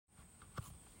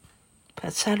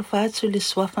Paatalofa atu le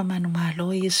suafa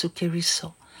manumalo Iesu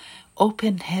Keriso.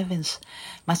 Open heavens.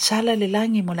 Matala le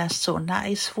langi mo la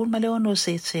TOONAI sfulma le ono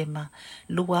SETEMA.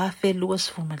 Lua afe lua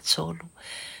sfulma le tolu.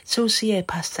 Tusi e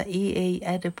Peita'i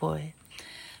Adeboy.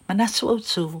 Manatu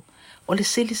Autu. O le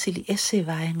Silisiliese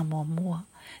vaenga mua.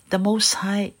 The Most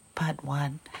High, Part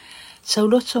 1.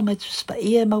 Tauloto me Tusi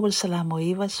Paia ma Salamo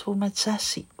iwa sfulma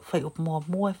tasi. Fai upu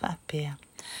mua faapea.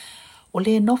 O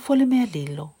le nofo le mea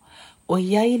lilo. O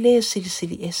I le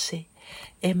Silisiliese.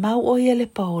 E mau o le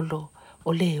paolo.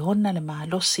 O le ona le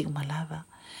malosi umalava.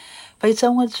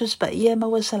 Faitauga le Tusi Paia ma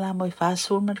Salamo i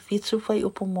faasfulma le fitu fai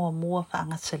upu mua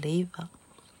faangata leiva.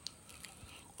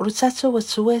 O le tatou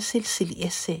atua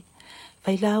Silisiliese.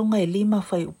 Failauga e 5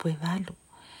 fai upu e 8.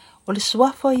 O le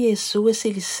suafa o Iesu e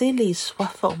Silisili i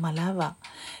suafa umalava.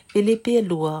 Filipi e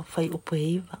 2 fai upu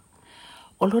e 9.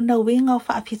 O lona uiga o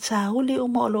faafitauli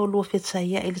uma o loo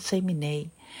fetaia'i le taimi nei.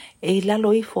 E I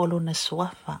lalo i o lona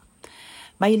suafa.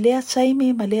 Ma I lea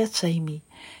taimi ma lea taimi.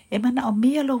 E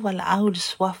manaomia lo valaau le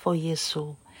suafa o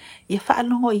Iesu. Ia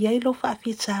faalongo I lo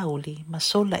faafitauli ma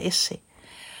sola ese.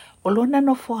 O lona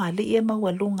nofo ali ia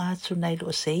maualunga atu nai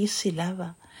lo se isi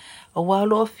lava. O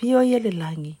walo o fio ia le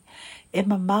langi. E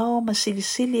mamao ma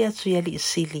silisili atu ia li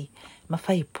isili. Ma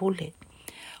fai pule.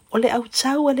 O le au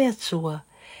tau a le atua.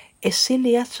 E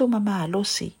sili atu ma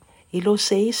malosi. I lo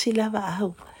se isi lava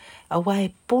au. A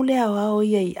wae pule au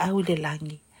ia I au le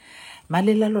langi. Ma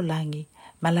le lalo langi.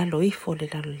 Ma lalo ifo le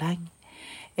lalo langi.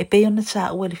 E peiona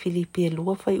ta ua le Filipi e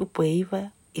 2 fai upu e 9.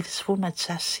 I le sfuna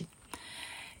tasi.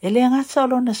 E le angata o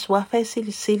lona suafa e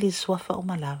silisili suafa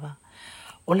umalava.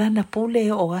 O lana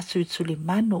pule o atu I tuli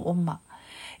manu uma.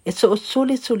 E to o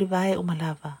tuli vae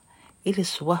umalava. I le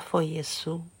suafa o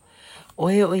Iesu. O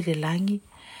e o I le langi.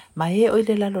 Ma e o I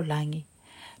le lalo langi.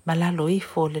 Ma lalo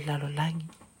ifo le lalo langi.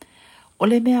 O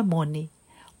le mea moni.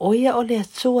 O ia o le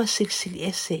atua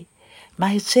Silisiliese. Ma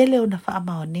he tele o na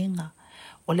faamaoninga.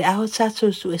 O le aho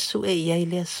tatou su e ia I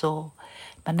le aso.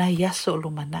 Ma na iaso o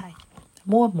lumanai.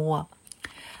 Mua.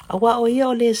 Awa o ia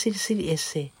o le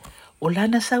Silisiliese. O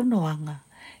lana saunoanga.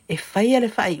 E fai ale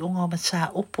fai unga o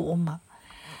matata'u uma.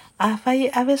 A fai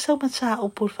ave sau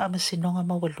matata'u o faamasinonga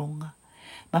mawalunga.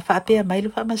 Ma faapea mai le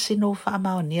faamasino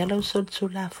faamaonia lau soltu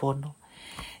la fono.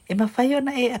 E ma fai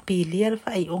ona e apilia le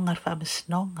fai unga le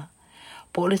faamasinonga.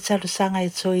 Po le talusanga e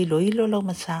toi ilo lau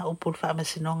matata'u o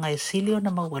faamasinonga e sili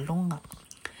ona mawalunga.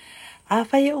 A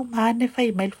fai o maane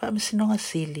fai mai le faamasinonga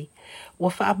sili. Ua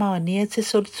faamaonia te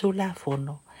soltu la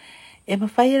fono. E ma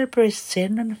fai le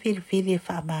presidente na Filipili e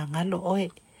faamaangalo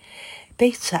oe.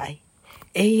 Peita'i.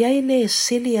 E iai le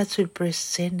sili atu le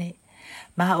presidente.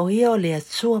 Ma o ia o le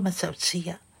atua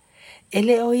matautia. E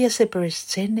le o ia se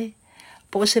presidente.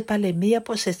 Po se palemia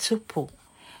po se tupu.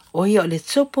 O ia o le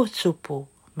tupu.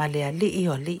 Ma le ali'i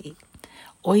o li'i.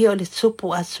 O ia o le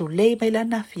tupu atu lei mai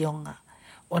lana fionga.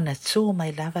 O na tu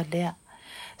mai lava lea.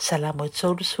 Salamo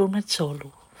tolu suna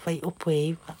tolu. Fai upu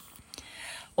e 9.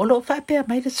 O lo faapea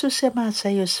mai le tusi a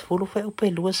matai o sfulu fai upu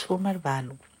e 2 sfulu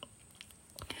marvalu.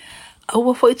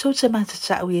 Aua fo ito te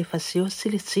matata'u I e fasioti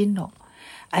le tino.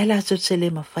 Ai la to te le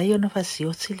mawhai o na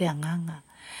fasioti le anganga.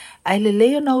 Ai le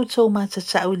leo na utou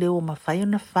matata'u le o mawhai o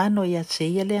na whano I a te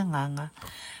ia le anganga.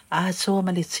 A atoa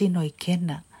ma le tino I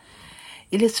kena.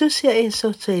 I le tusi a e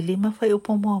so te 5 fai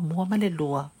upo mua ma le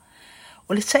lua.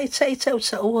 O le tai tau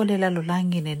o le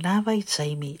lalolangi ne nawa I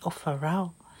taimi o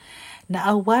farao. Na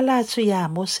awala atu ia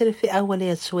mo se le whiaua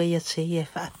le atua I a te ia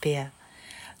whaapea.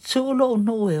 Tuulo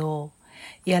unu e o.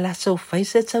 Ia la tau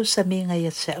whaise tau saminga I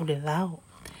a te au le vau.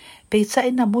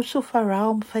 Peita'i na musu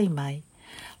farao mwhai mai.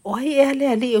 O ai e ale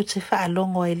ali o te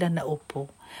whaalongo ai lana upu.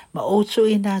 Ma otu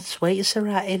I nā tuai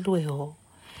Isara e lue ho.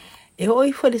 E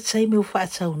oi fo le taimi u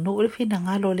whaatau nuu le fina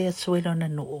ngalo le atua ilo na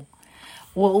nuu.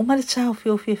 Ua uma le tau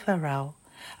fiofi farao.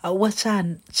 A ua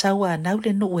tau a nau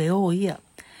le nuu e o ia.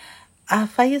 A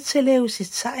whai te leo si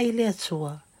tai le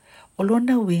atua. O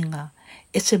lona winga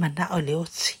e te manao le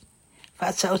oti.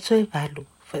 Whaatau to e valu.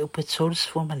 Fai upe tolus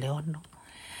fuma leono.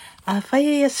 A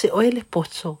whai e se oele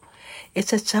poto. E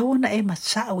te tauana e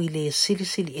matata'u I le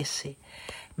Silisiliese.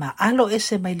 Ma alo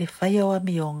ese mai le whai o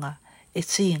amionga. E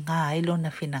ti ngā ilo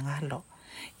na finangalo.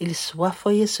 I le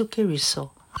suafa Iesu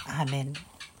Keriso. Amen.